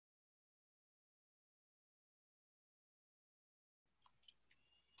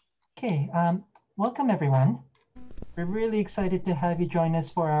Okay, welcome everyone. We're really excited to have you join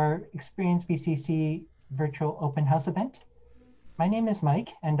us for our Experience VCC virtual open house event. My name is Mike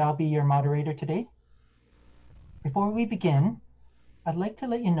and I'll be your moderator today. Before we begin, I'd like to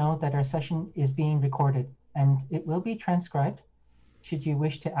let you know that our session is being recorded and it will be transcribed should you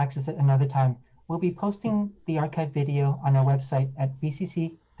wish to access it another time. We'll be posting the archived video on our website at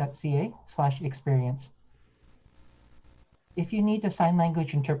vcc.ca/experience. If you need a sign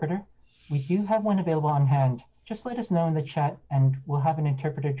language interpreter, we do have one available on hand. Just let us know in the chat and we'll have an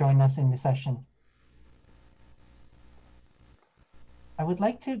interpreter join us in the session. I would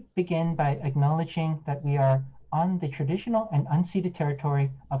like to begin by acknowledging that we are on the traditional and unceded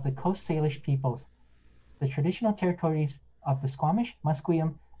territory of the Coast Salish peoples, the traditional territories of the Squamish,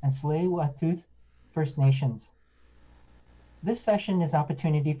 Musqueam, and Tsleil-Waututh First Nations. This session is an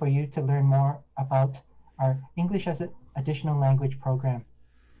opportunity for you to learn more about our English as an Additional Language program.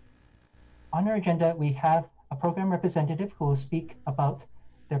 On our agenda, we have a program representative who will speak about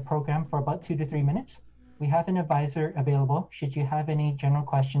their program for about 2 to 3 minutes. We have an advisor available should you have any general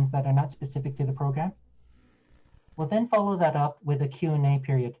questions that are not specific to the program. We'll then follow that up with a Q&A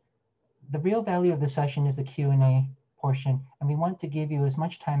period. The real value of the session is the Q&A portion, and we want to give you as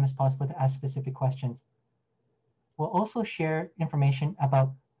much time as possible to ask specific questions. We'll also share information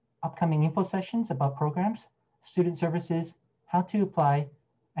about upcoming info sessions about programs, student services, how to apply,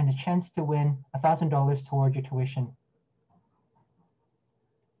 and a chance to win $1,000 toward your tuition.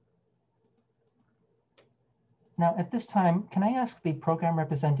 Now, at this time, can I ask the program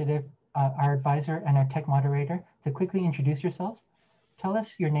representative, our advisor, and our tech moderator to quickly introduce yourselves? Tell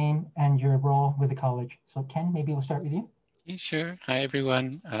us your name and your role with the college. So Ken, maybe we'll start with you. Yeah, sure. Hi,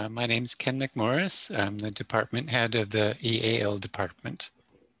 everyone. My name's Ken McMorris. I'm the department head of the EAL department.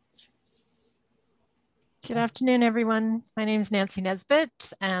 Good afternoon, everyone. My name is Nancy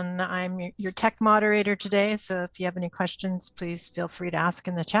Nesbitt, and I'm your tech moderator today. So if you have any questions, please feel free to ask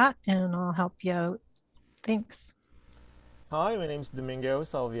in the chat, and I'll help you out. Thanks. Hi, my name is Domingo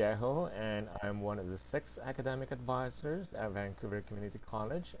Salviejo, and I'm one of the 6 academic advisors at Vancouver Community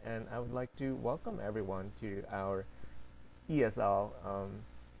College, and I would like to welcome everyone to our ESL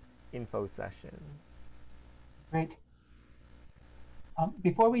info session. Great.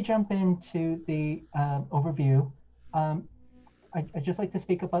 Before we jump into the overview, I'd just like to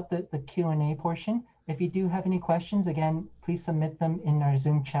speak about the Q&A portion. If you do have any questions, again, please submit them in our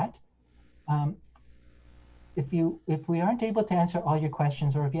Zoom chat. If we aren't able to answer all your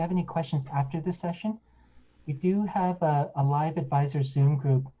questions, or if you have any questions after this session, we do have a live advisor Zoom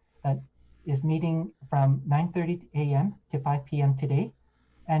group that is meeting from 9:30 a.m. to 5 p.m. today,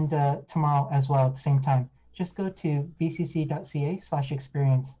 and tomorrow as well at the same time. Just go to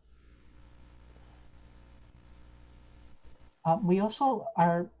vcc.ca/experience. We also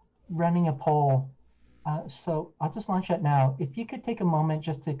are running a poll, so I'll just launch that now. If you could take a moment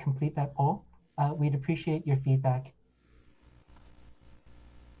just to complete that poll, we'd appreciate your feedback.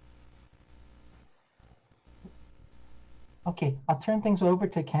 Okay, I'll turn things over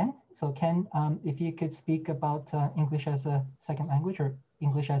to Ken. So Ken, if you could speak about English as a second language or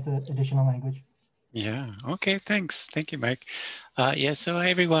English as an additional language. Yeah, okay, thanks. Thank you, Mike. Yeah, so hi,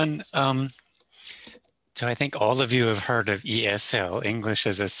 everyone. So I think all of you have heard of ESL, English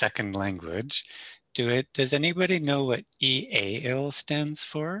as a Second Language. Does anybody know what EAL stands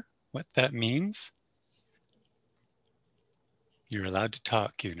for? What that means? You're allowed to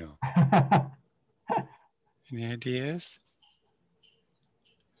talk, you know. Any ideas?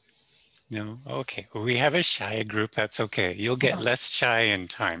 No? Okay. Well, we have a shy group. That's okay. You'll get less shy in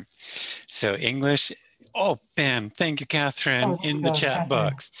time. So English, oh, bam. Thank you, Catherine, in the chat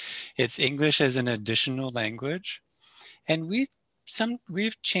box. It's English as an additional language. And we've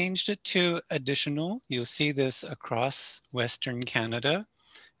changed it to additional. You'll see this across Western Canada,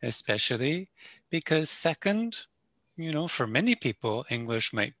 especially because second, you know, for many people,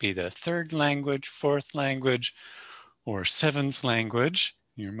 English might be the third language, fourth language, or seventh language.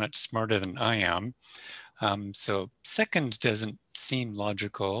 You're much smarter than I am. So second doesn't seem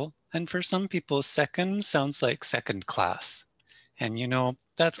logical. And for some people, second sounds like second class. And you know,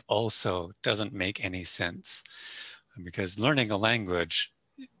 that's also doesn't make any sense because learning a language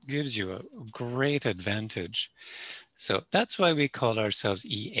gives you a great advantage. So that's why we call ourselves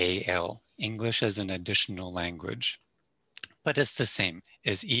EAL, English as an Additional Language. But it's the same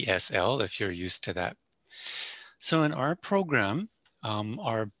as ESL if you're used to that. So in our program,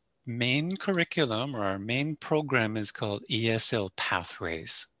 our main curriculum or our main program is called ESL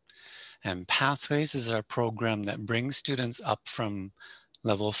Pathways. And Pathways is our program that brings students up from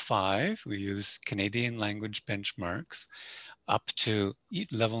Level 5, we use Canadian language benchmarks up to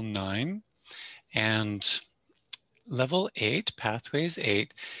level 9. And level 8, Pathways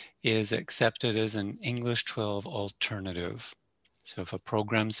 8, is accepted as an English 12 alternative. So if a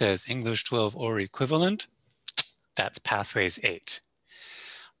program says English 12 or equivalent, that's Pathways 8.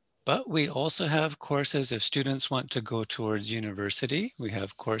 But we also have courses if students want to go towards university. We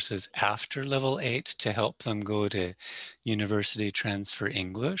have courses after level 8 to help them go to University Transfer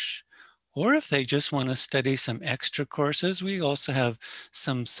English. Or if they just want to study some extra courses, we also have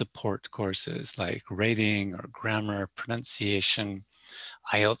some support courses like writing or grammar, pronunciation,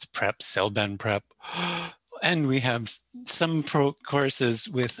 IELTS prep, CELBAN prep. And we have some courses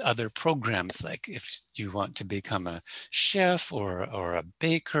with other programs, like if you want to become a chef or a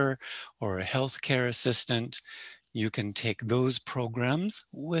baker or a healthcare assistant, you can take those programs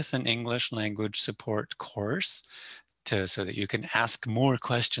with an English language support course so that you can ask more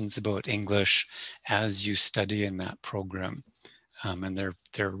questions about English as you study in that program. And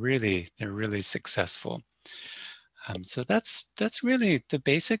they're really successful. So that's really the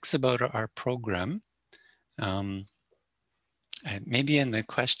basics about our program. And maybe in the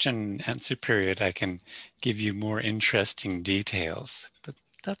question answer period, I can give you more interesting details, but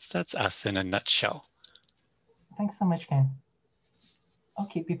that's us in a nutshell. Thanks so much, Ken.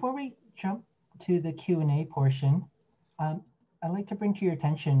 Okay, before we jump to the Q&A portion, I'd like to bring to your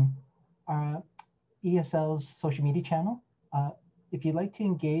attention our ESL's social media channel. If you'd like to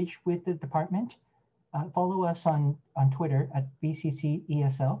engage with the department, follow us on Twitter at VCC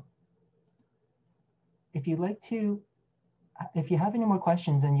ESL. If you have any more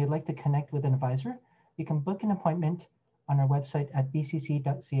questions and you'd like to connect with an advisor, you can book an appointment on our website at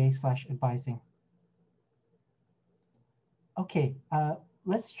bcc.ca/advising. Okay,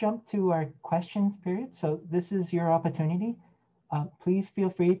 let's jump to our questions period. So this is your opportunity. Please feel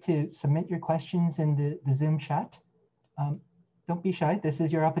free to submit your questions in the Zoom chat. Don't be shy. This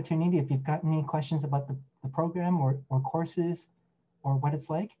is your opportunity. If you've got any questions about the program or courses or what it's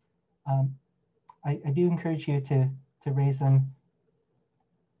like, I do encourage you to raise them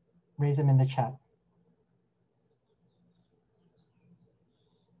in the chat.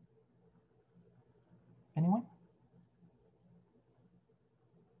 Anyone?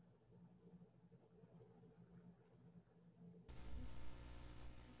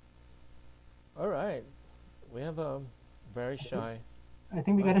 All right, we have a very shy. I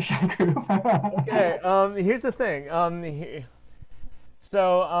think we got a shy group. Okay, here's the thing.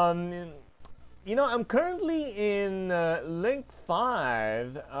 You know, I'm currently in link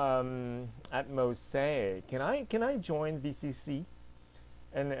 5 at Mosaic. Can I join VCC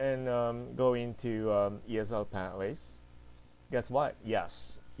and go into ESL Pathways? Guess what?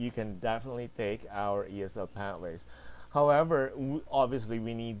 Yes, you can definitely take our ESL Pathways. However, obviously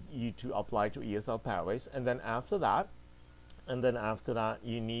we need you to apply to ESL Pathways, and then after that,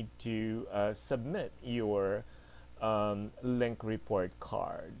 you need to submit your link report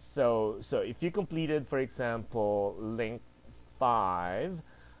card. So if you completed, for example, link 5,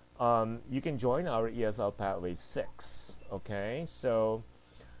 you can join our ESL Pathway 6. Okay, so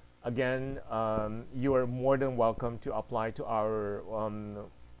again, you are more than welcome to apply to our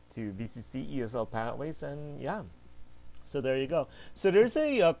to VCC ESL Pathways, and yeah. So there you go. So there's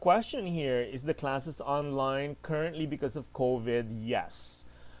a question here. Is the classes online currently because of COVID? Yes.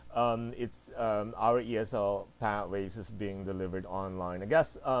 It's our ESL Pathways is being delivered online. I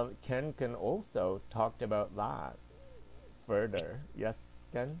guess Ken can also talk about that further. Yes,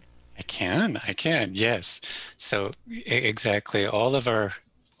 Ken? I can, yes. So exactly, all of our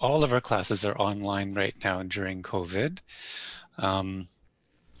classes are online right now during COVID.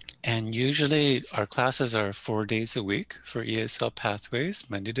 And usually our classes are 4 days a week for ESL Pathways,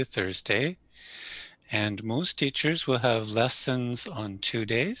 Monday to Thursday. And most teachers will have lessons on 2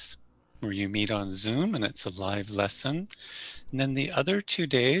 days where you meet on Zoom and it's a live lesson. And then the other 2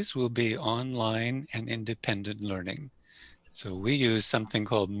 days will be online and independent learning. So we use something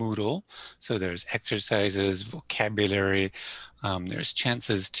called Moodle. So there's exercises, vocabulary, there's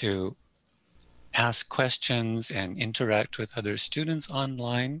chances to ask questions and interact with other students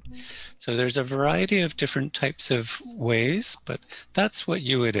online. So there's a variety of different types of ways, but that's what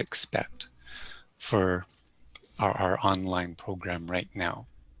you would expect for our online program right now.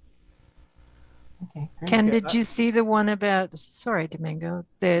 Okay, great. Ken, did you see the one about, sorry, Domingo,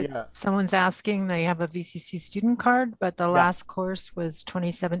 that someone's asking, they have a VCC student card, but the last course was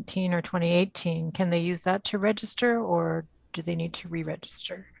 2017 or 2018. Can they use that to register, or do they need to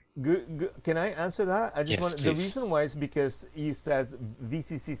re-register? Good. Can I answer that? I just Yes, want the please. reason why is because you said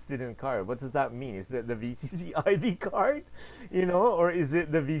VCC student card. What does that mean? Is it the VCC ID card, or is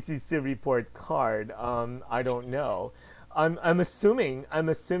it the VCC report card? I don't know. I'm assuming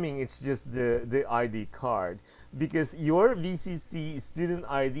it's just the ID card because your VCC student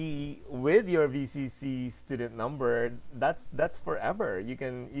ID with your VCC student number, that's forever. You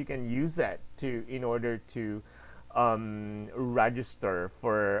can use that to in order to register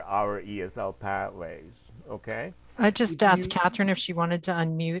for our ESL pathways. Okay. I just If asked you Catherine if she wanted to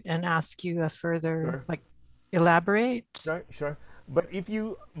unmute and ask you a further, Sure, like, elaborate. sure. But if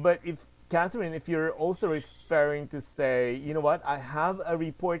Catherine, if you're also referring to say, you know what, I have a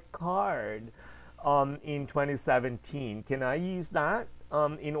report card in 2017, can I use that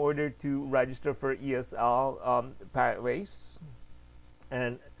in order to register for ESL pathways?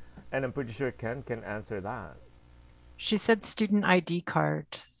 And I'm pretty sure Ken can answer that. She said student ID card.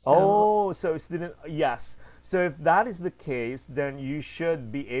 So Oh, so student, yes. So if that is the case, then you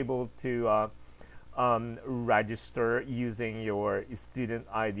should be able to register using your student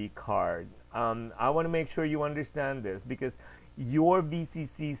ID card. I want to make sure you understand this because your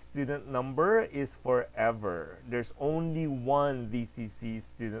VCC student number is forever. There's only one VCC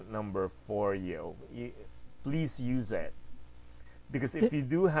student number for you. Please use it. Because if you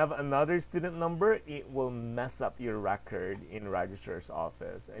do have another student number, it will mess up your record in registrar's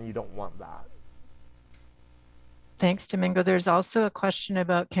office, and you don't want that. thanks, Domingo. There's also a question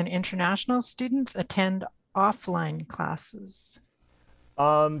about, can international students attend offline classes?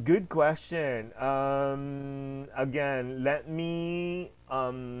 Good question. Again, let me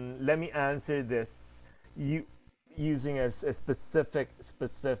answer this. Using a specific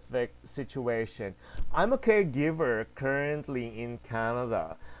situation. I'm a caregiver currently in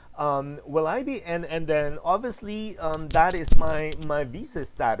Canada. Will I be and then obviously that is my visa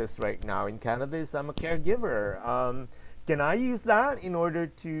status right now in Canada is I'm a caregiver. Can I use that in order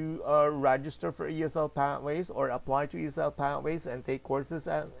to register for ESL pathways or apply to ESL pathways and take courses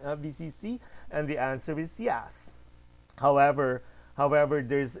at VCC? And the answer is yes. However,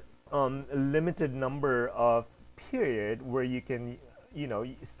 there's a limited number of period where you can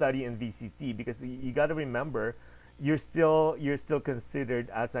study in VCC because you got to remember you're still considered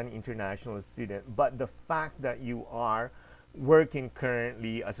as an international student, but the fact that you are working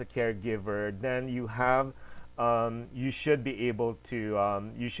currently as a caregiver, then you should be able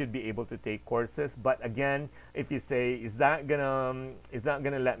to take courses. But again, if you say is that gonna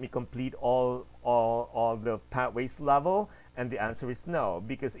let me complete all the pathways level, and the answer is no,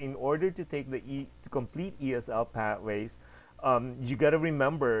 because in order to take to complete ESL pathways, you got to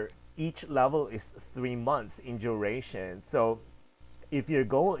remember each level is 3 months in duration. So if your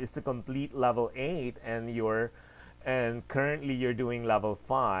goal is to complete level 8 and currently you're doing level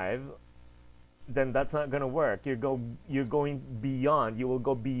 5, then that's not going to work. You're going beyond. You will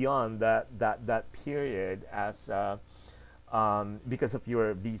go beyond that period as because of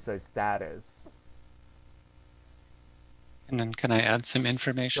your visa status. And then can I add some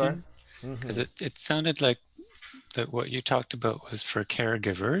information? Sure. Because it sounded like that what you talked about was for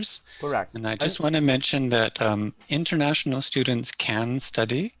caregivers. Correct. And I just want to mention that international students can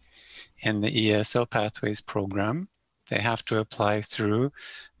study in the ESL Pathways program. They have to apply through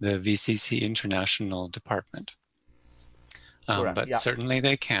the VCC International Department. But yeah. certainly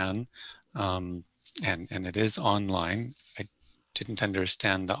they can, and it is online. I didn't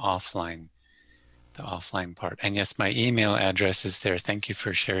understand the offline part. And yes, my email address is there. Thank you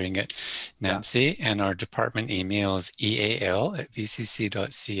for sharing it, Nancy. Yeah. And our department email is eal@vcc.ca.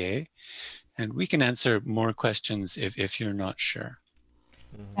 And we can answer more questions if you're not sure.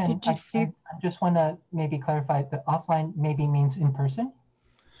 And I just want to maybe clarify that offline maybe means in person.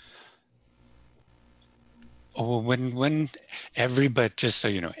 Oh, when everybody, just so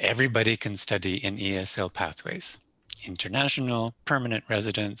you know, everybody can study in ESL pathways. International, permanent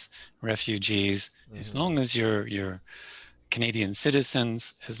residents, refugees, as long as you're Canadian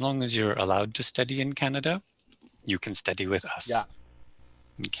citizens, as long as you're allowed to study in Canada, you can study with us. Yeah.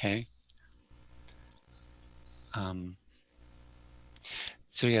 Okay.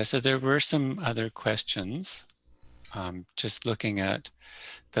 So yeah, so there were some other questions. Just looking at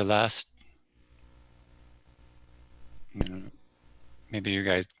the last. Maybe you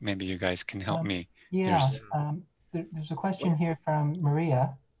guys can help me. Yeah. There's a question here from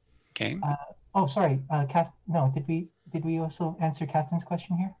Maria. Okay. Oh, sorry, Kath. No, did we also answer Catherine's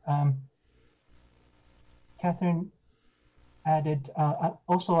question here? Catherine added.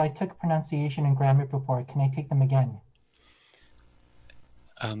 Also, I took pronunciation and grammar before. Can I take them again?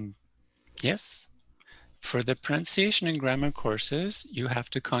 Yes. For the pronunciation and grammar courses, you have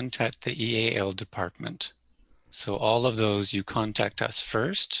to contact the EAL department. So all of those, you contact us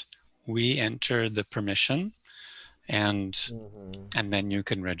first. We enter the permission, and then you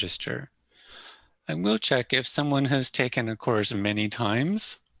can register. And we'll check if someone has taken a course many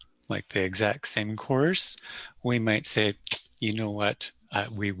times, like the exact same course, we might say, you know what,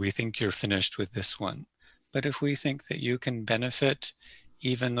 we think you're finished with this one. But if we think that you can benefit,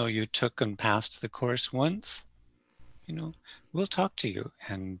 even though you took and passed the course once, you know, we'll talk to you.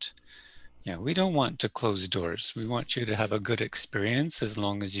 And yeah, we don't want to close doors. We want you to have a good experience as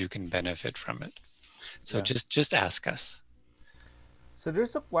long as you can benefit from it. So Yeah. just ask us. So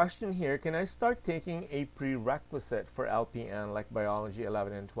there's a question here. Can I start taking a prerequisite for LPN like Biology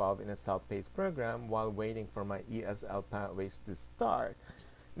 11 and 12 in a self-paced program while waiting for my ESL pathways to start?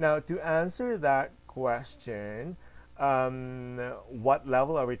 Now, to answer that question, what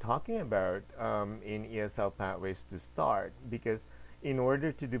level are we talking about in ESL pathways to start? Because in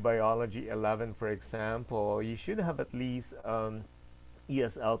order to do Biology 11, for example, you should have at least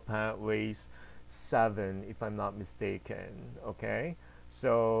ESL pathways 7, if I'm not mistaken. Okay,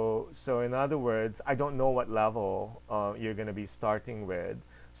 so in other words, I don't know what level you're going to be starting with.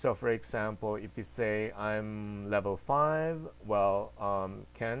 So for example, if you say I'm level 5, well,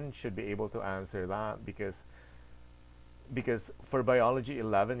 Ken should be able to answer that, because for Biology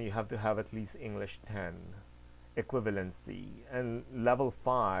 11 you have to have at least English 10 equivalency, and level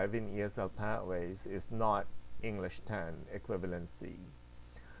 5 in ESL pathways is not English 10 equivalency.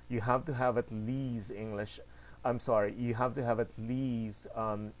 You have to have at least you have to have at least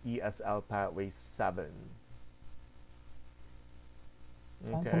ESL pathway 7.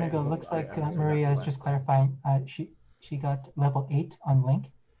 Okay. Domingo, looks like Maria is just clarifying. She got level 8 on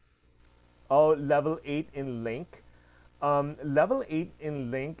Link. Oh, level 8 in Link. Level 8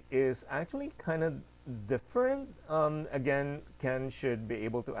 in Link is actually kind of different. Again, Ken should be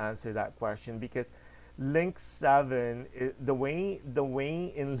able to answer that question, because Link 7, the way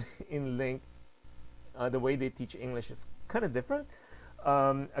in Link, the way they teach English is kind of different.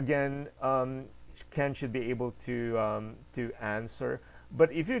 Again, Ken should be able to answer. But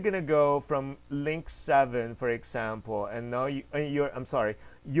if you're gonna go from Link 7, for example, and now you're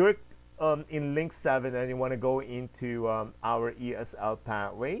in Link 7 and you want to go into our ESL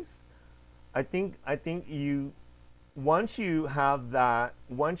pathways, I think you, once you have that,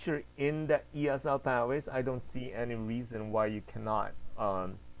 once you're in the ESL pathways, I don't see any reason why you cannot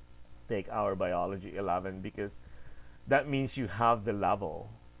take our Biology 11, because that means you have the level.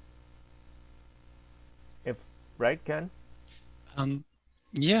 Right, Ken?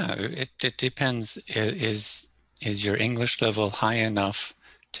 Yeah, it depends. Is your English level high enough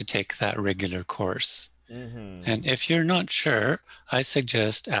to take that regular course? And if you're not sure, I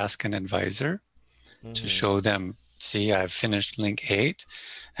suggest ask an advisor to show them, see, I've finished Link 8.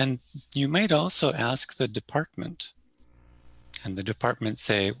 And you might also ask the department. And the department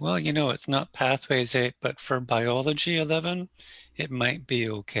say, well, you know, it's not Pathways 8, but for Biology 11, it might be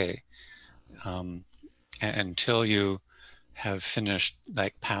okay. Until you have finished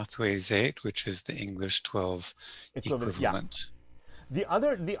like Pathways 8, which is the English 12 equivalent. Yeah. The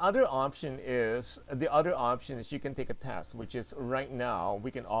other option is you can take a test, which is right now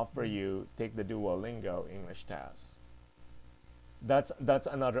we can offer you take the Duolingo English test. That's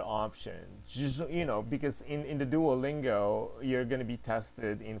another option. Just, you know, because in the Duolingo you're going to be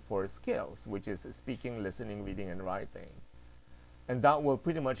tested in 4 skills, which is speaking, listening, reading, and writing, and that will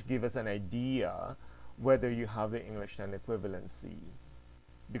pretty much give us an idea whether you have the English 10 equivalency,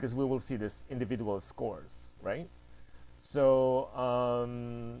 because we will see this individual scores, right? So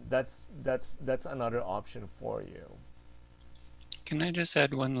that's another option for you. Can I just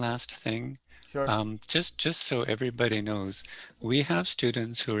add one last thing? Sure. Just so everybody knows, we have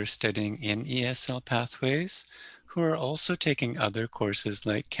students who are studying in ESL pathways who are also taking other courses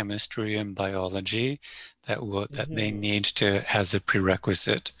like chemistry and biology that they need to as a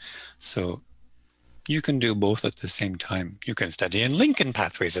prerequisite. So you can do both at the same time. You can study in Lincoln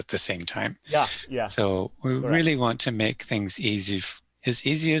pathways at the same time. Yeah. So we really want to make things as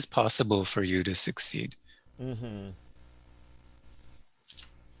easy as possible for you to succeed.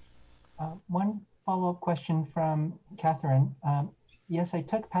 One follow-up question from Catherine. Yes, I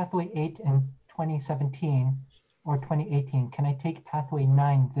took Pathway 8 in 2017 or 2018. Can I take Pathway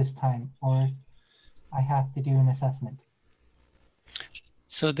 9 this time, or I have to do an assessment?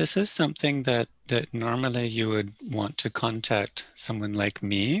 So this is something that normally you would want to contact someone like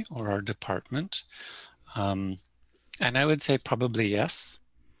me or our department. And I would say probably yes,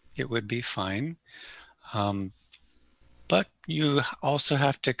 it would be fine. But you also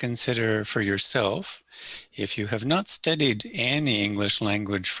have to consider for yourself, if you have not studied any English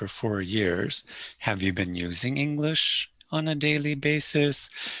language for 4 years, have you been using English on a daily basis?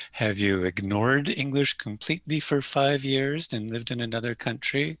 Have you ignored English completely for 5 years and lived in another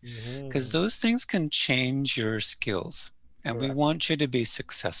country? Because those things can change your skills, and we want you to be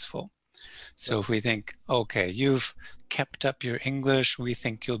successful. So if we think, okay, you've kept up your English, we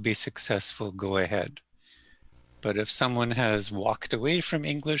think you'll be successful, go ahead. But if someone has walked away from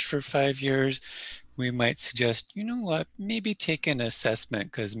English for 5 years, we might suggest, you know what, maybe take an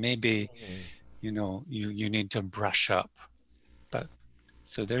assessment, because maybe, you know, you need to brush up. But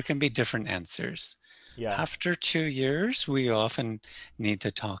so there can be different answers. After 2 years, we often need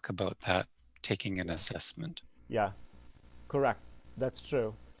to talk about that, taking an assessment. Yeah, correct. That's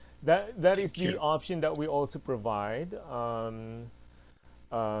true. That is the option that we also provide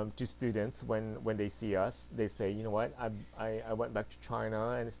to students when they see us. They say, you know what, I went back to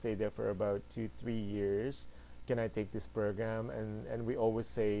China and stayed there for about 2-3 years. Can I take this program? And we always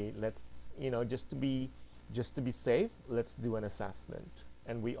say, let's, you know, just to be safe, let's do an assessment,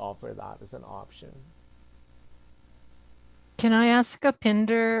 and we offer that as an option. Can I ask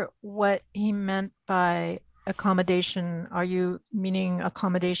Upinder what he meant by accommodation? Are you meaning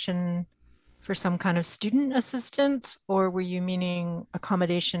accommodation for some kind of student assistance, or were you meaning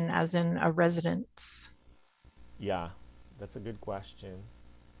accommodation as in a residence? Yeah, that's a good question.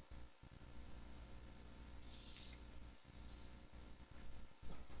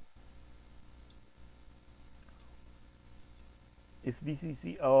 Is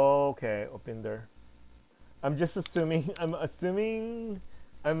VCC? Oh, okay, Upinder. I'm just assuming. I'm assuming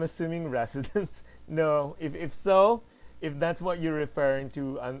residents. No, if so, if that's what you're referring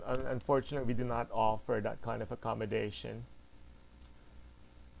to, unfortunately, we do not offer that kind of accommodation.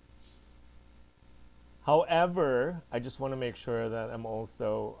 However, I just want to make sure that I'm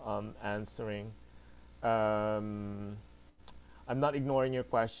also answering. I'm not ignoring your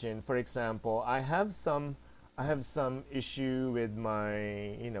question. For example, I have some issue with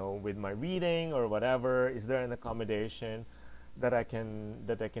my, you know, with my reading or whatever. Is there an accommodation that I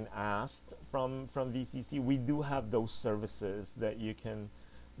can ask from VCC? We do have those services that you can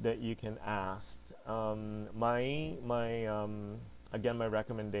ask. Again, my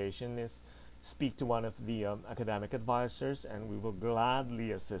recommendation is speak to one of the academic advisors, and we will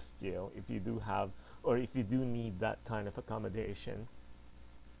gladly assist you if you do have, or if you do need that kind of accommodation.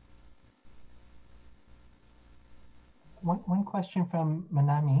 One question from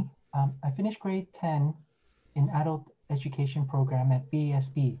Manami. I finished grade 10 in adult education program at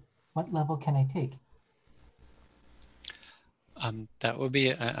BSB. What level can I take? That would be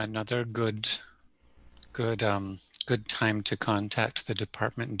another good time to contact the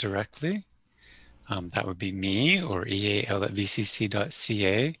department directly. That would be me or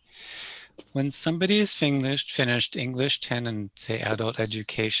eal@vcc.ca. When somebody has finished English 10 and say adult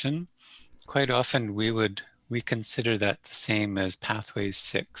education, quite often we consider that the same as Pathways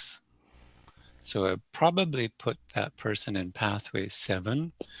 6. So I'd probably put that person in Pathways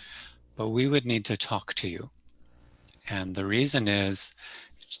 7, but we would need to talk to you. And the reason is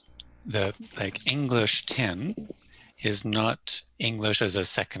English 10 is not English as a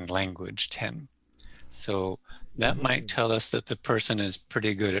second language 10. So that might tell us that the person is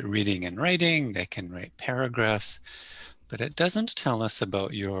pretty good at reading and writing, they can write paragraphs, but it doesn't tell us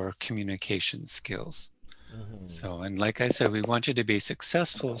about your communication skills. So, and like I said, we want you to be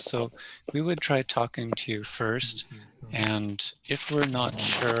successful, so we would try talking to you first, and if we're not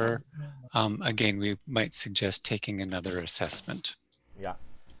sure, again, we might suggest taking another assessment. Yeah.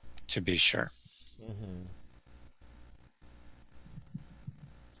 To be sure.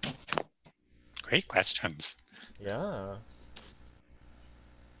 Great questions. Yeah.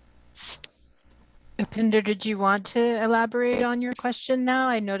 Upinder, did you want to elaborate on your question now?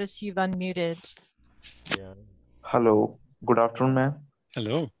 I notice you've unmuted. Yeah. Hello. Good afternoon, ma'am.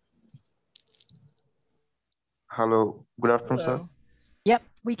 Hello. Hello. Good afternoon, sir. Yep,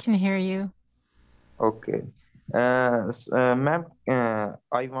 we can hear you. Okay. Ma'am,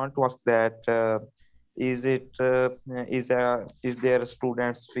 I want to ask that is there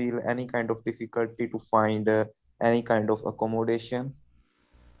students feel any kind of difficulty to find any kind of accommodation?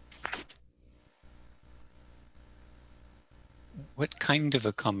 What kind of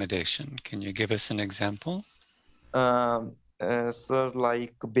accommodation? Can you give us an example? Sir,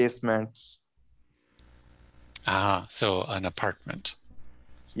 like basements. Ah, so an apartment.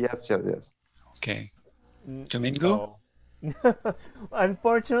 Yes, sir, yes. Okay. Domingo? No.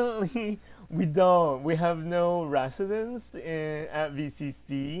 Unfortunately, we don't. We have no residents at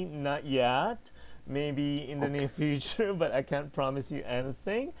VCC, not yet. maybe in the near future, but I can't promise you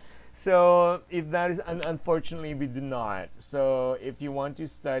anything. So if that is, unfortunately, we do not. So if you want to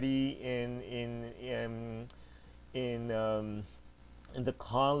study in the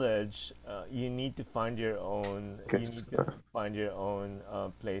college, you need to find your own. Okay, You need to sir. find your own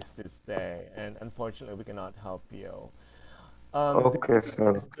place to stay, and unfortunately, we cannot help you. Okay,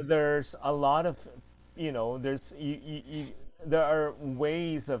 sir. There's a lot of, there are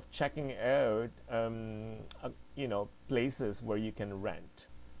ways of checking out, places where you can rent,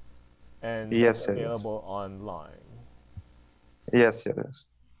 and that's Yes, sir. Yes. available online. Yes, yes.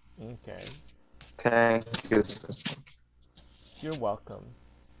 Okay, Thank you, sir. you're welcome.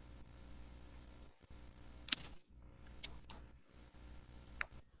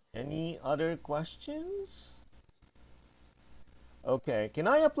 Any other questions? Okay, can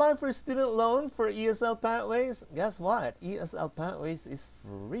I apply for a student loan for ESL Pathways? Guess what? ESL Pathways is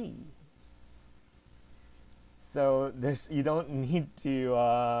free. So there's you don't need to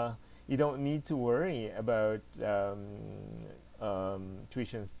worry about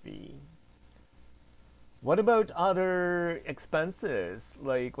tuition fee. What about other expenses?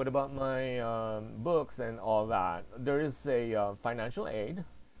 Like what about my books and all that? There is a financial aid,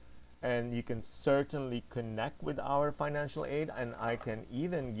 and you can certainly connect with our financial aid, and I can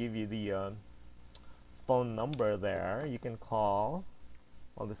even give you the phone number there. You can call.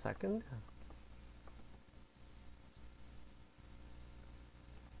 Hold a second.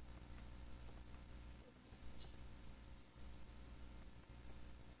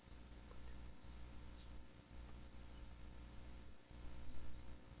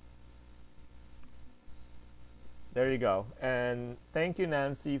 There you go. And thank you,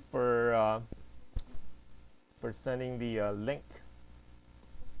 Nancy, for sending the link.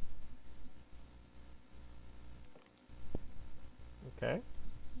 Okay.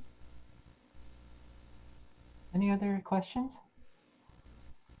 Any other questions?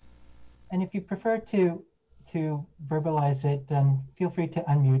 And if you prefer to verbalize it, then feel free to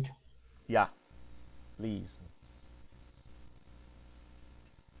unmute. Yeah, please.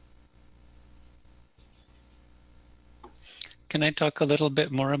 Can I talk a little bit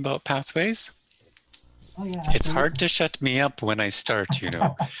more about pathways? Oh yeah, It's hard to shut me up when I start, you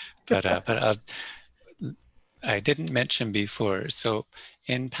know, but I didn't mention before. So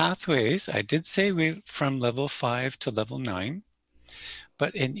in pathways, I did say we from level 5 to level 9,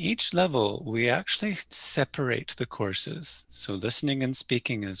 but in each level, we actually separate the courses. So listening and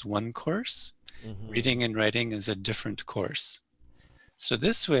speaking is one course, reading and writing is a different course. So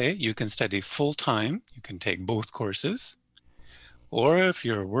this way you can study full time, you can take both courses, or if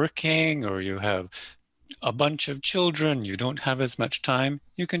you're working or you have a bunch of children, you don't have as much time,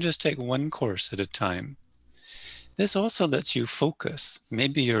 you can just take one course at a time. This also lets you focus.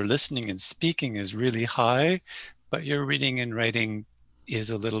 Maybe your listening and speaking is really high, but your reading and writing is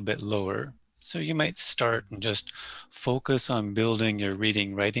a little bit lower. So you might start and just focus on building your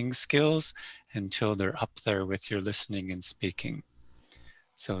reading writing skills until they're up there with your listening and speaking.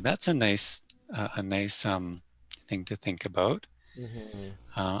 So that's a nice thing to think about.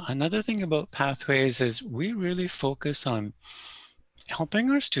 Another thing about pathways is we really focus on helping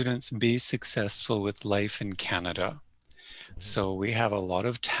our students be successful with life in Canada. So we have a lot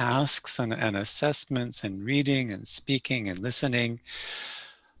of tasks and assessments and reading and speaking and listening,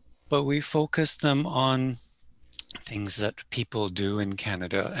 but we focus them on things that people do in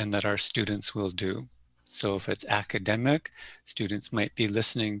Canada and that our students will do. So if it's academic, students might be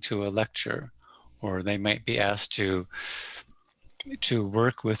listening to a lecture, or they might be asked to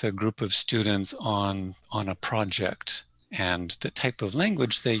work with a group of students on a project, and the type of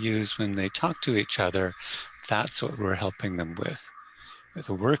language they use when they talk to each other, that's what we're helping them with. With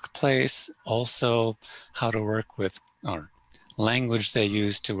a workplace, also how to work with, or language they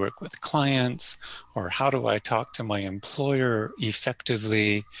use to work with clients, or how do I talk to my employer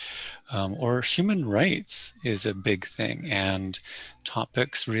effectively, or human rights is a big thing, and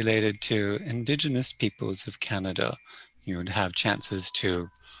topics related to Indigenous peoples of Canada. You would have chances to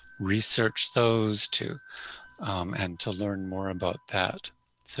research those, and to learn more about that.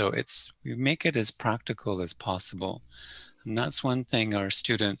 So we make it as practical as possible. And that's one thing our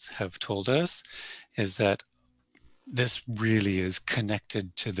students have told us, is that this really is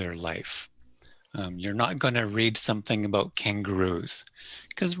connected to their life. You're not going to read something about kangaroos,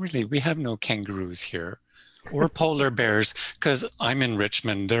 because really we have no kangaroos here, or polar bears, because I'm in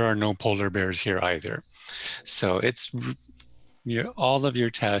Richmond, there are no polar bears here either. So all of your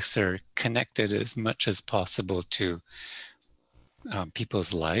tasks are connected as much as possible to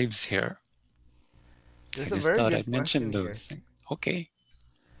people's lives here. There's I a just very thought good I'd mention question here. those things. Okay.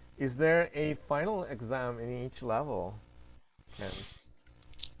 Is there a final exam in each level, Ken?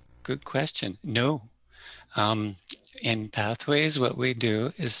 Good question. No. In Pathways, what we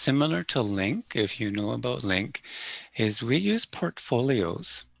do is similar to Link, if you know about Link, is we use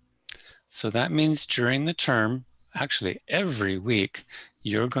portfolios. So that means during the term, actually every week,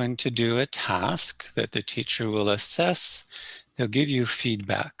 you're going to do a task that the teacher will assess. They'll give you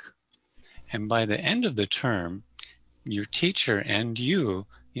feedback. And by the end of the term, your teacher and you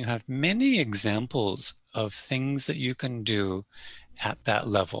have many examples of things that you can do at that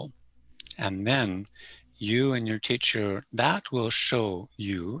level. And then you and your teacher, that will show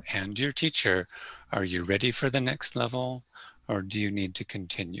you and your teacher, are you ready for the next level or do you need to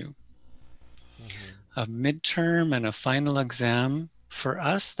continue? A midterm and a final exam, for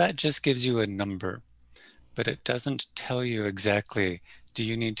us, that just gives you a number, but it doesn't tell you exactly, do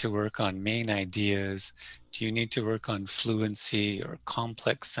you need to work on main ideas? Do you need to work on fluency or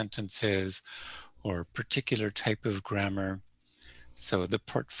complex sentences or particular type of grammar? So the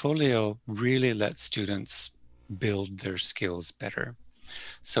portfolio really lets students build their skills better.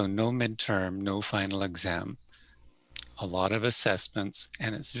 So no midterm, no final exam, a lot of assessments,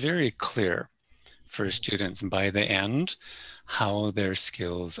 and it's very clear for students by the end how their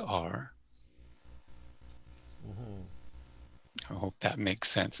skills are. I hope that makes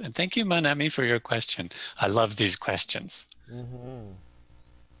sense. And thank you, Manami, for your question. I love these questions.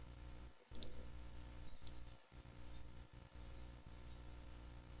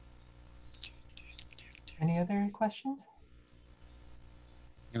 Any other questions?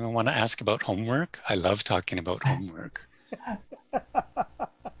 Anyone want to ask about homework? I love talking about homework.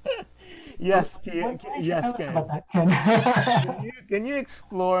 Yes, Yes, Ken. about that, Ken. Can you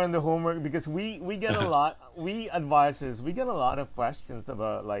explore on the homework, because we get a lot, we advisors, we get a lot of questions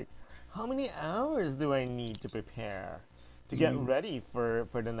about like, how many hours do I need to prepare to get ready for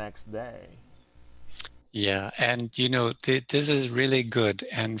the next day? Yeah, and you know, this is really good.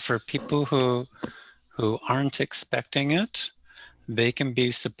 And for people who aren't expecting it, they can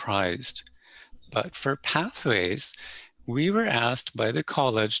be surprised. But for Pathways, we were asked by the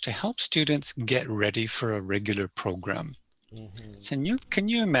college to help students get ready for a regular program. So can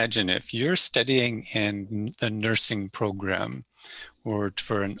you imagine if you're studying in the nursing program or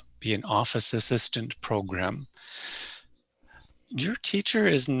be an office assistant program, your teacher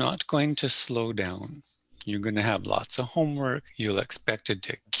is not going to slow down. You're going to have lots of homework. You'll expect it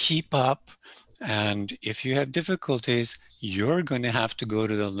to keep up. And if you have difficulties, you're going to have to go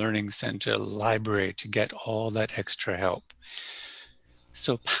to the learning center, library to get all that extra help.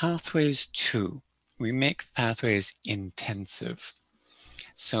 So Pathways 2, we make Pathways intensive.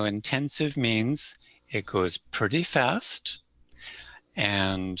 So intensive means it goes pretty fast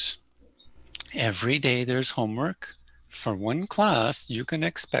and every day there's homework. For one class, you can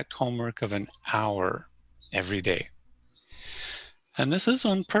expect homework of an hour every day. And this is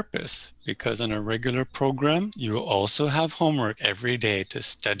on purpose because in a regular program, you also have homework every day to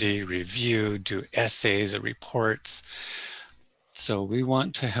study, review, do essays or reports. So we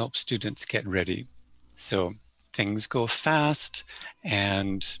want to help students get ready. So things go fast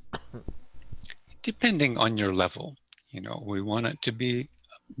and depending on your level, you know, we want it to be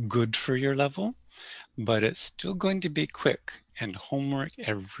good for your level, but it's still going to be quick and homework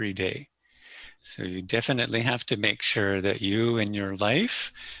every day. So you definitely have to make sure that you in your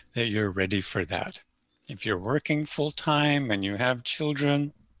life, that you're ready for that. If you're working full time and you have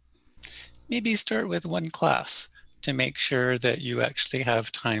children, maybe start with one class to make sure that you actually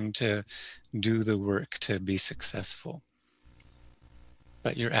have time to do the work to be successful.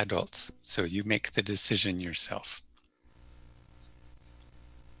 But you're adults, so you make the decision yourself.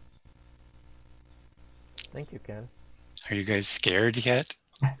 Thank you, Ken. Are you guys scared yet?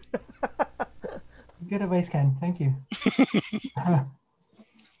 Good advice, Ken. Thank you.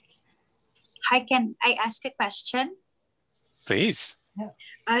 Hi, can I ask a question? Please.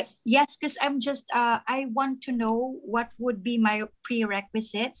 Yes, because I want to know what would be my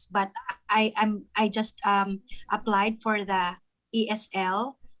prerequisites, but I just applied for the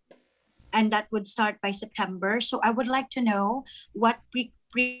ESL, and that would start by September. So I would like to know what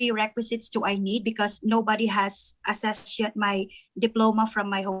prerequisites do I need, because nobody has assessed yet my diploma from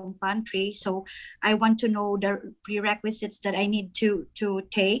my home country. So I want to know the prerequisites that I need to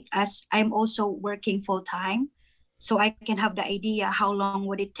take, as I'm also working full time. So I can have the idea how long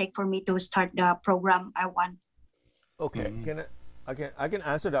would it take for me to start the program I want. Okay, I can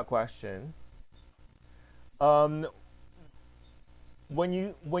answer that question. When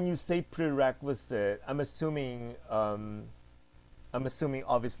you say prerequisite, I'm assuming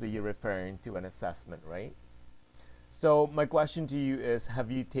obviously you're referring to an assessment, right? So my question to you is, have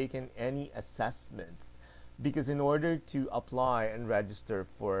you taken any assessments? Because in order to apply and register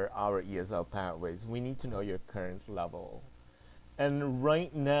for our ESL pathways, we need to know your current level. And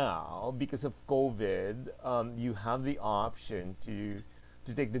right now, because of COVID, you have the option to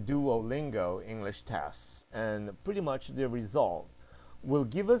take the Duolingo English test, and pretty much the result will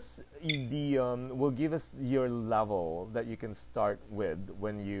give us your level that you can start with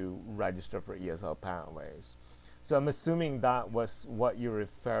when you register for ESL pathways. So I'm assuming that was what you're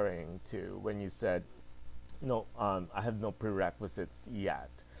referring to when you said, no, I have no prerequisites yet.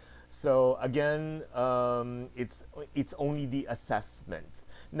 So again, it's only the assessments.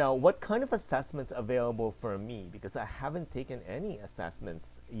 Now, what kind of assessments available for me? Because I haven't taken any assessments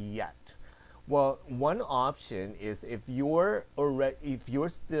yet. Well, one option is if you're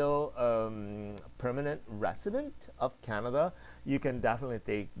still permanent resident of Canada, you can definitely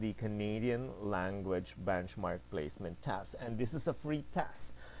take the Canadian Language Benchmark Placement Test, and this is a free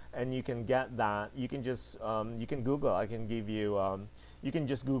test, and you can get that. You can just you can Google. I can give you. You can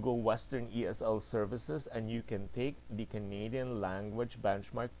just Google Western ESL services, and you can take the Canadian Language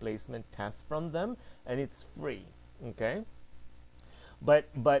Benchmark Placement Test from them, and it's free. Okay. But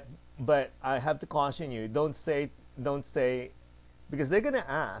I have to caution you. Don't say, because they're gonna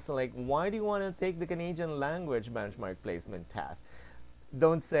ask like, why do you want to take the Canadian Language Benchmark Placement Test?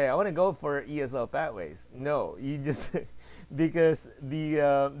 Don't say I want to go for ESL pathways. No, you just because the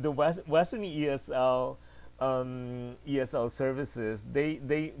Western ESL services,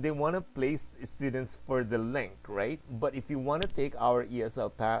 they want to place students for the link, right? But if you want to take our ESL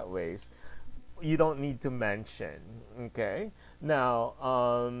pathways, you don't need to mention. Okay. Now,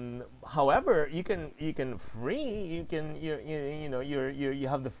 however, you can free. You know you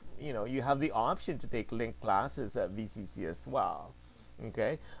have the you have the option to take link classes at VCC as well.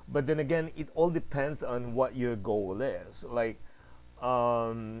 Okay. But then again, it all depends on what your goal is. Like,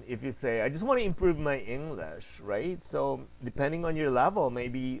 if you say I just want to improve my English, right? So depending on your level,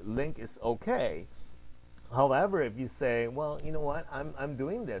 maybe link is okay. However, if you say, well, you know what, I'm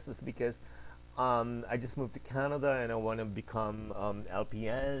doing this is because I just moved to Canada and I want to become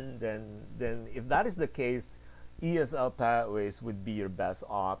LPN, then if that is the case, ESL pathways would be your best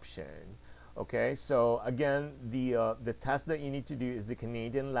option. Okay, so again, the test that you need to do is the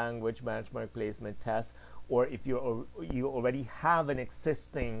Canadian Language Benchmark Placement Test, or if you already have an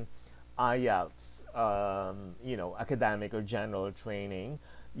existing IELTS, academic or general training,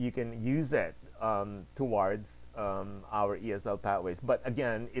 you can use it towards our ESL pathways. But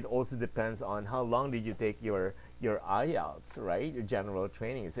again, it also depends on how long did you take your IELTS, right? Your general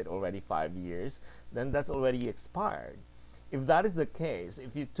training. Is it already 5 years? Then that's already expired. If that is the case,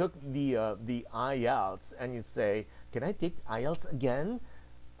 if you took the IELTS and you say, can I take IELTS again?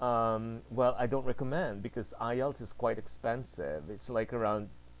 Well, I don't recommend, because IELTS is quite expensive. It's like around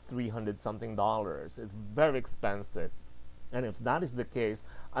 $300 something. It's very expensive. And if that is the case,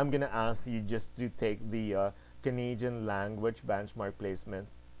 I'm going to ask you just to take the Canadian Language Benchmark Placement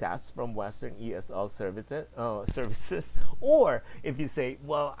Test from Western ESL services. Or if you say,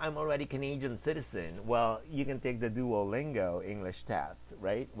 well, I'm already Canadian citizen, well, you can take the Duolingo English test,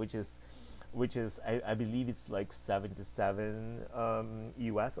 right? Which is I believe it's like 77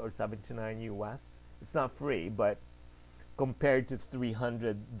 US or 79 US. It's not free, but compared to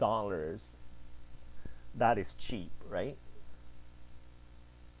 $300, that is cheap, right?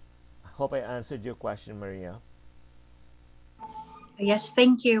 I hope I answered your question, Maria. Yes,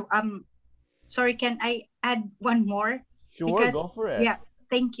 thank you. Sorry, can I add one more? Sure, Because, go for it. yeah,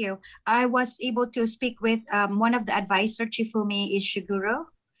 thank you. I was able to speak with one of the advisor, Chifumi Ishiguro.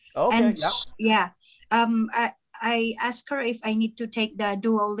 Okay, And yeah. yeah, I asked her if I need to take the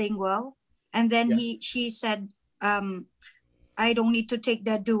Duolingo, and then Yeah. she said, I don't need to take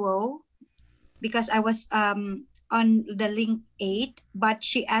the Duo because I was on the link 8, but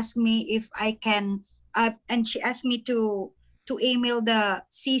she asked me if I can, and she asked me to email the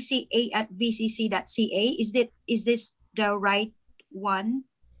cca@vcc.ca. Is this the right one?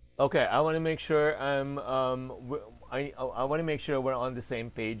 Okay, I want to make sure I want to make sure we're on the same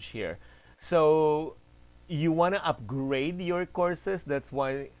page here. So you want to upgrade your courses. That's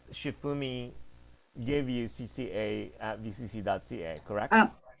why Shifumi gave you CCA at vcc.ca, correct?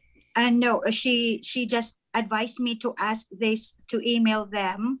 And no, she just advised me to ask this, to email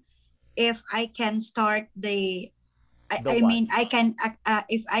them if I can start the. The I what? mean, I can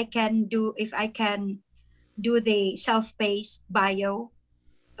if I can do the self-paced bio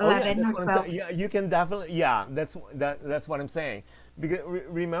Oh yeah, 11 that's or what I'm 12. saying. Yeah, you can definitely. Yeah, that's what I'm saying. Because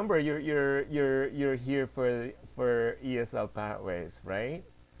remember, you're here for ESL pathways, right?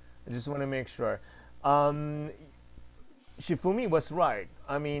 I just want to make sure. Shifumi was right.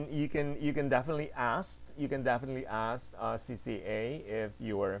 I mean, you can definitely ask CCA if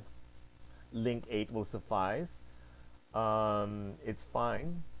your link 8 will suffice. It's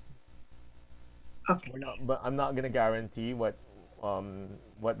fine. Okay. But I'm not gonna guarantee what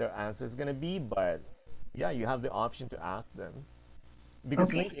their answer is gonna be. But yeah, you have the option to ask them because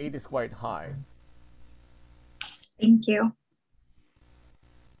Okay. link 8 is quite high. Thank you.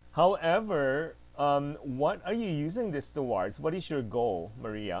 However, what are you using this towards? What is your goal,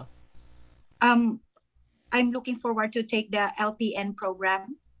 Maria? I'm looking forward to take the LPN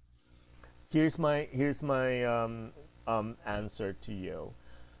program. Here's my answer to you.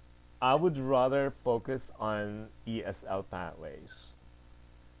 I would rather focus on ESL pathways.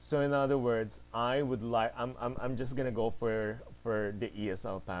 So in other words, I'm just gonna go for the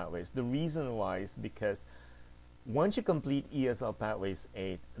ESL pathways. The reason why is because once you complete ESL pathways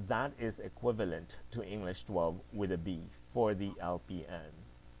 8, that is equivalent to English 12 with a B for the LPN.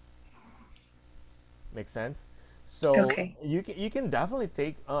 Make sense? So Okay. you can definitely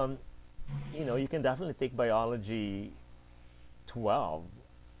take you can definitely take biology 12,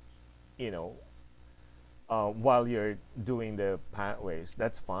 you know, while you're doing the pathways.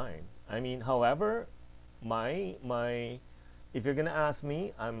 That's fine. I mean, however, my if you're gonna ask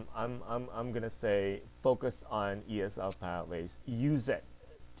me, I'm gonna say focus on ESL pathways. Use it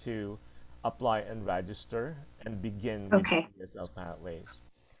to apply and register and begin with Okay. ESL pathways.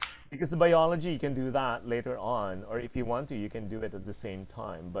 Because the biology, you can do that later on, or if you want to, you can do it at the same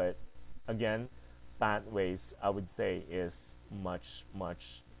time. But again, pathways, I would say, is much.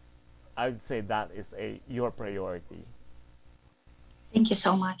 I would say that is your priority. Thank you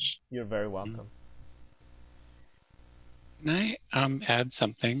so much. You're very welcome. Can I add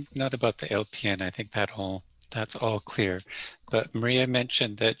something? Not about the LPN. I think that's all clear. But Maria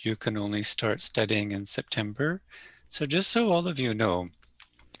mentioned that you can only start studying in September. So just so all of you know,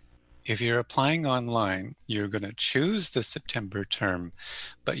 if you're applying online, you're going to choose the September term,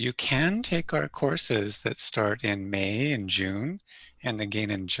 but you can take our courses that start in May and June and again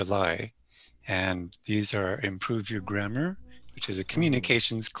in July. And these are Improve Your Grammar, which is a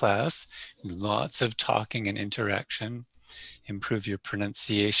communications class, lots of talking and interaction. Improve Your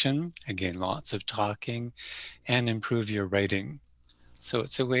Pronunciation, again, lots of talking, and improve your writing. So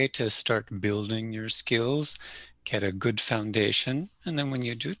it's a way to start building your skills, get a good foundation, and then when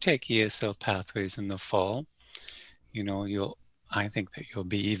you do take ESL pathways in the fall, I think that you'll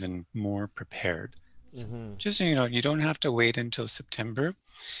be even more prepared. So just so you know, you don't have to wait until September.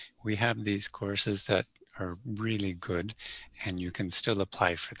 We have these courses that are really good, and you can still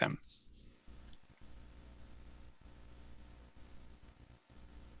apply for them.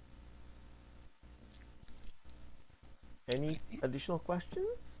 Any additional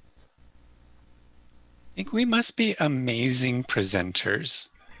questions? I think we must be amazing presenters.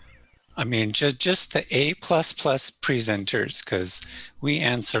 I mean, just the A++ presenters, because we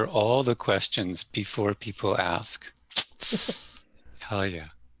answer all the questions before people ask. Hell yeah.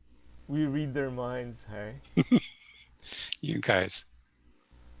 We read their minds, hey? You guys.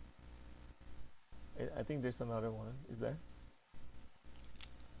 I think there's another one. Is there?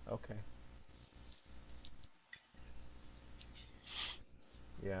 Okay.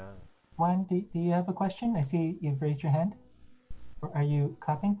 Yeah. Juan, do you have a question? I see you've raised your hand. Or are you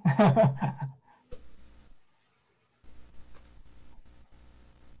clapping?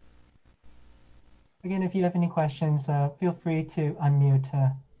 Again, if you have any questions, feel free to unmute.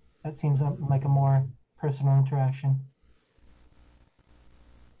 That seems like a more personal interaction.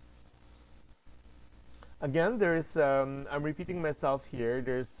 Again, there's I'm repeating myself here.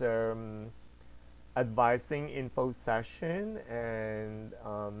 There's advising info session, and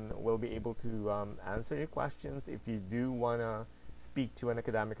we'll be able to answer your questions if you do want to speak to an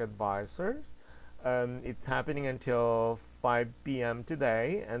academic advisor. It's happening until 5 p.m.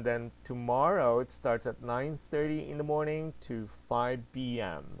 today, and then tomorrow it starts at 9:30 in the morning to 5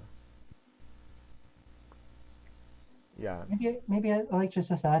 p.m. Yeah. Maybe I'd like just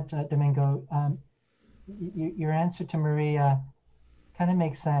to add, Domingo, your answer to Maria kind of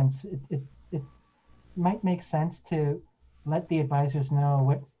makes sense. It might make sense to let the advisors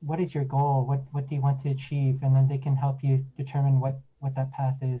know what is your goal, what do you want to achieve, and then they can help you determine what that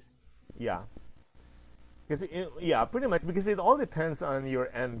path is. Yeah. Because yeah, pretty much, because it all depends on your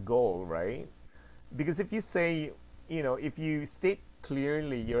end goal, right? Because if you say, if you state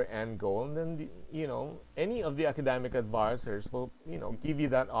clearly your end goal, then any of the academic advisors will give you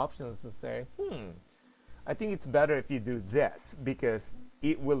that option to say, I think it's better if you do this because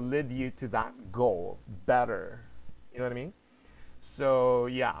it will lead you to that goal better. You know what I mean? So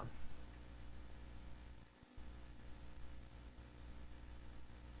yeah.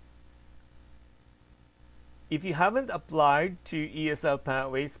 if you haven't applied to ESL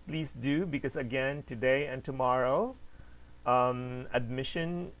Pathways, please do, because again, today and tomorrow,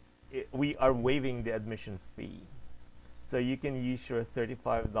 admission, we are waiving the admission fee. So you can use your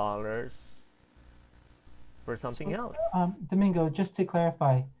 $35 for something else. Domingo, just to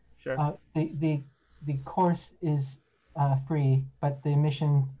clarify, Sure. the course is free, but the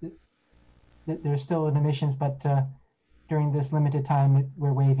admissions, there's still an admissions, but during this limited time,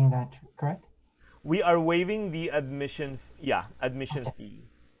 we're waiving that, correct? We are waiving the admission, admission fee.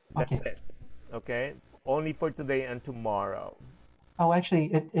 That's Okay. it. Okay. Only for today and tomorrow. Oh,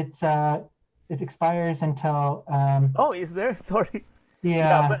 actually, it expires until. Oh, is there? Sorry.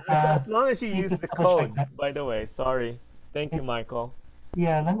 Yeah. But as long as you use just the double check code, that. by the way. Sorry. Thank you, Michael.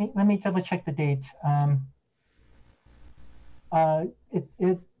 Yeah, let me double check the date.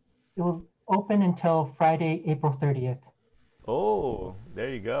 It will open until Friday, April 30th. Oh, there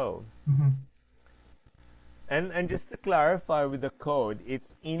you go. Mm-hmm. And just to clarify with the code,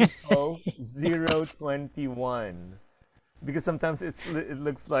 it's info 021, because sometimes it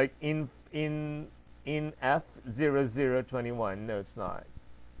looks like in F 0021. No, it's not.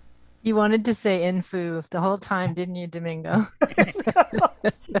 You wanted to say info the whole time, didn't you, Domingo?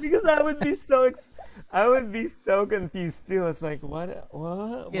 Because I would be so confused too. I was like,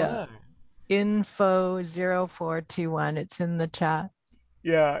 what? Yeah. Info 0421. It's in the chat.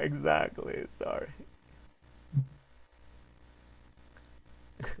 Yeah, exactly. Sorry.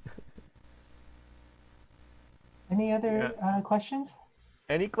 Any other questions?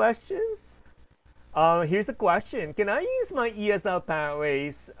 Any questions? Here's a question. Can I use my ESL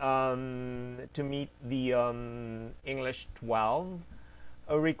Pathways to meet the English 12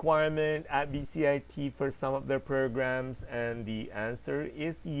 requirement at BCIT for some of their programs? And the answer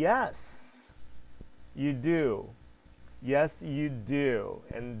is yes. You do. Yes, you do.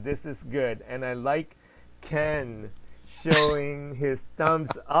 And this is good. And I like Ken showing his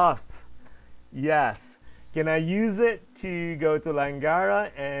thumbs up. Yes. Can I use it to go to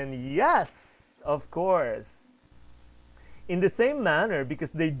Langara? And yes, of course. In the same manner,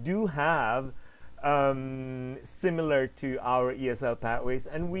 because they do have similar to our ESL Pathways,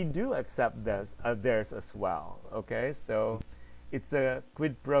 and we do accept theirs as well. Okay, so it's a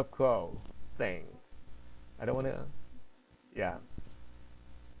quid pro quo thing. I don't want to, yeah.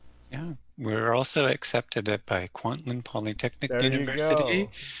 Yeah, we're also accepted by Kwantlen Polytechnic There University. You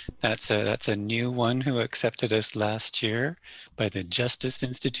go. That's a new one who accepted us last year, by the Justice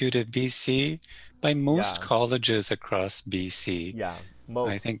Institute of BC, by most colleges across BC. Yeah, most.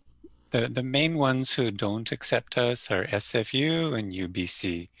 I think the main ones who don't accept us are SFU and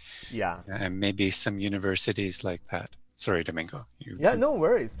UBC. Yeah. And maybe some universities like that. Sorry, Domingo. Yeah, no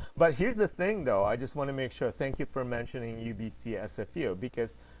worries. But here's the thing, though. I just want to make sure. Thank you for mentioning UBC SFU,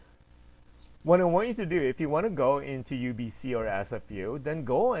 because what I want you to do, if you want to go into UBC or SFU, then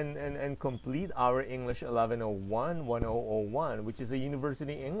go and complete our English 1101, 1001, which is a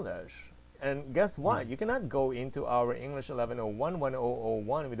university English. And guess what? You cannot go into our English 1101,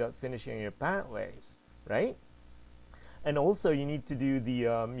 1001 without finishing your pathways, right? And also, you need to do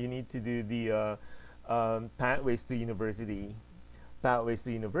the pathways to university,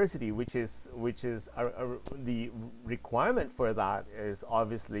 which is the requirement for that is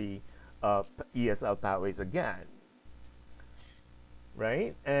obviously ESL Pathways again,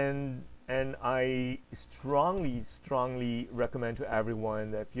 right? And I strongly recommend to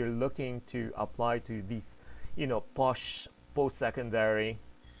everyone that if you're looking to apply to these, posh post-secondary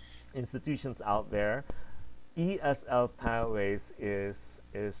institutions out there, ESL Pathways is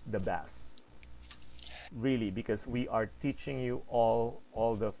the best, really, because we are teaching you all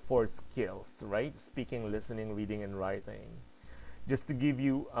the 4 skills, right? Speaking, listening, reading, and writing. Just to give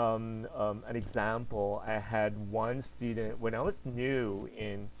you an example, I had one student when I was new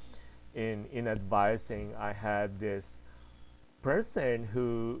in advising. I had this person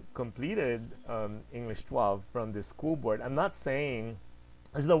who completed English 12 from the school board. I'm not saying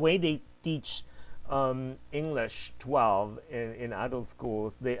it's the way they teach English 12 in adult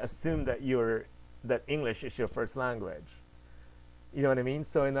schools. They assume that English is your first language. You know what I mean?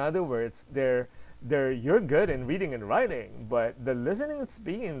 So in other words, you're good in reading and writing, but the listening and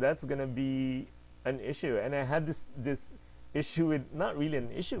speaking, that's gonna be an issue. And I had this issue with, not really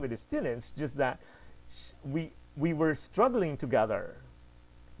an issue with the students, just that we were struggling together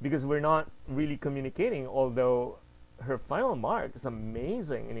because we're not really communicating, although her final mark is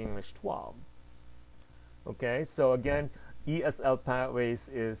amazing in English 12. Okay, so again, ESL Pathways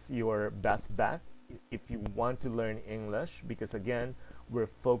is your best bet if you want to learn English, because again, we're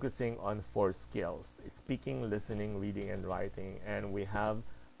focusing on 4 skills: speaking, listening, reading, and writing, and we have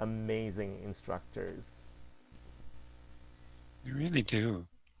amazing instructors. You really do.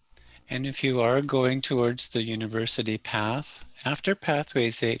 And if you are going towards the university path, after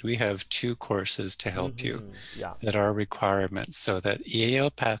Pathways 8, we have 2 courses to help you Yeah. that are requirements. So that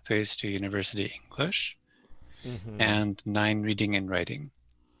EAL Pathways to University English and 9 Reading and Writing.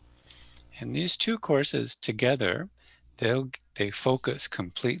 And these 2 courses together, they focus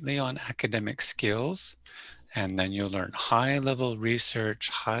completely on academic skills, and then you'll learn high-level research,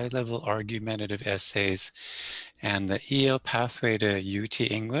 high-level argumentative essays, and the EL Pathway to UT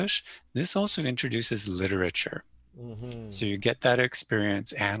English. This also introduces literature. So you get that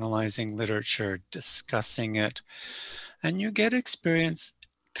experience analyzing literature, discussing it, and you get experience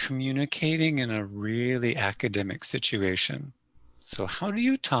communicating in a really academic situation. So how do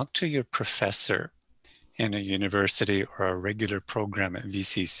you talk to your professor in a university or a regular program at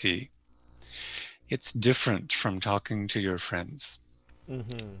VCC? It's different from talking to your friends.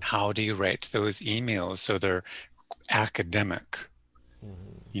 How do you write those emails so they're academic?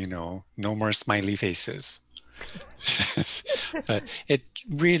 You know, no more smiley faces. But it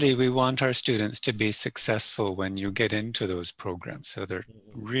really, we want our students to be successful when you get into those programs. So they're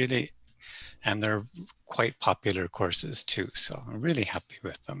really, and they're quite popular courses too. So I'm really happy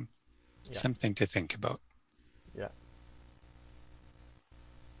with them. Yeah. Something to think about. Yeah.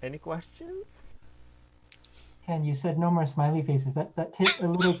 Any questions? Ken, you said no more smiley faces. That hit a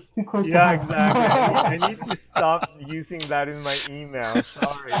little too close to Yeah, home. exactly. I need to stop using that in my email.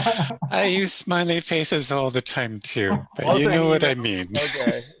 Sorry. I use smiley faces all the time too, but Also you know in what I email. mean.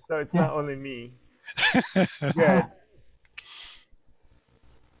 Okay, so it's Yeah. not only me. Good.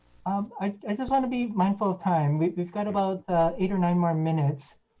 I just want to be mindful of time. We've got about 8 or 9 more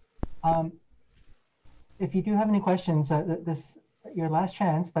minutes. If you do have any questions, this your last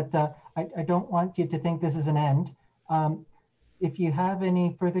chance, but I don't want you to think this is an end. If you have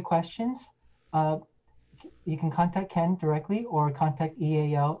any further questions, you can contact Ken directly or contact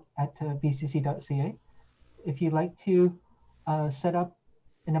EAL at vcc.ca. If you'd like to set up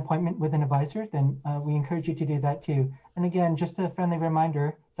an appointment with an advisor, then we encourage you to do that too. And again, just a friendly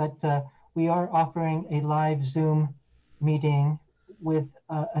reminder that we are offering a live Zoom meeting with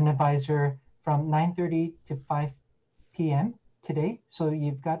an advisor from 9:30 to 5 p.m. today. So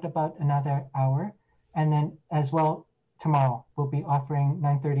you've got about another hour. And then as well, tomorrow, we'll be offering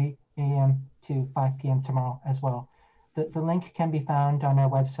 9:30 a.m. to 5 p.m. tomorrow as well. The link can be found on our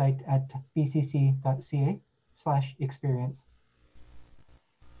website at vcc.ca/experience.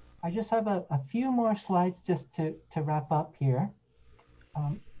 I just have a few more slides just to wrap up here.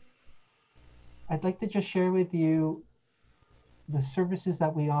 I'd like to just share with you the services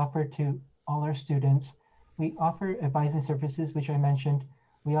that we offer to all our students. We offer advising services, which I mentioned.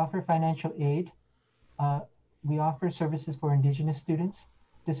 We offer financial aid. We offer services for Indigenous students,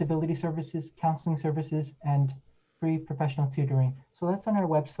 disability services, counseling services, and free professional tutoring. So that's on our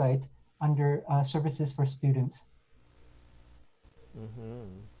website under services for students.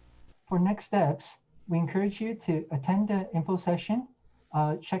 For next steps, we encourage you to attend an info session,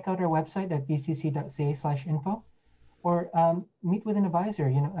 check out our website at vcc.ca/info, or meet with an advisor.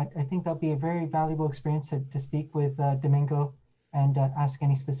 You know, I think that'll be a very valuable experience to speak with Domingo and ask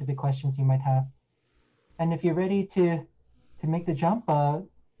any specific questions you might have. And if you're ready to make the jump,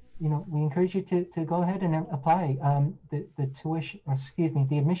 you know, we encourage you to go ahead and apply. The tuition, or excuse me,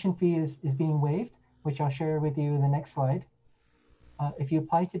 the admission fee is being waived, which I'll share with you in the next slide. If you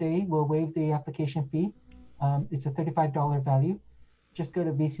apply today, we'll waive the application fee. It's a $35 value. Just go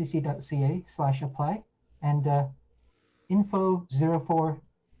to vcc.ca/apply and info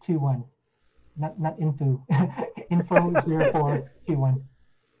 0421, not info, info 0421.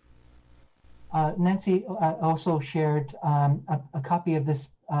 Nancy also shared a copy of this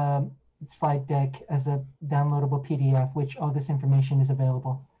slide deck as a downloadable PDF, which all this information is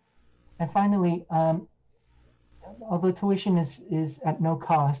available. And finally, although tuition is at no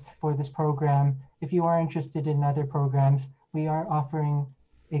cost for this program, if you are interested in other programs, we are offering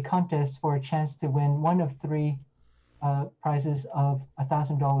a contest for a chance to win one of 3 prizes of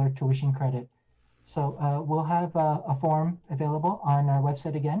 $1,000 tuition credit. So we'll have a form available on our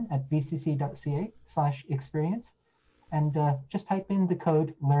website again at vcc.ca/experience, and just type in the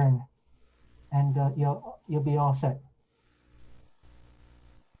code LEARN, and you'll be all set.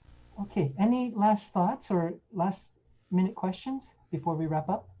 Okay, any last thoughts or last minute questions before we wrap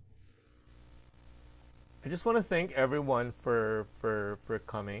up? I just want to thank everyone for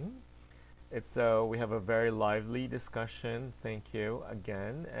coming. It's we have a very lively discussion. Thank you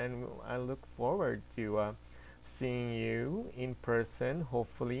again, and I look forward to seeing you in person,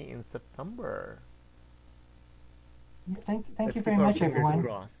 hopefully in September. Thank you very much,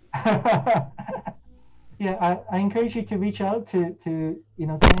 everyone. Yeah, I encourage you to reach out to Ken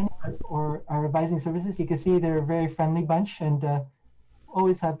or our advising services. You can see they're a very friendly bunch and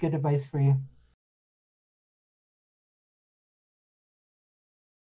always have good advice for you.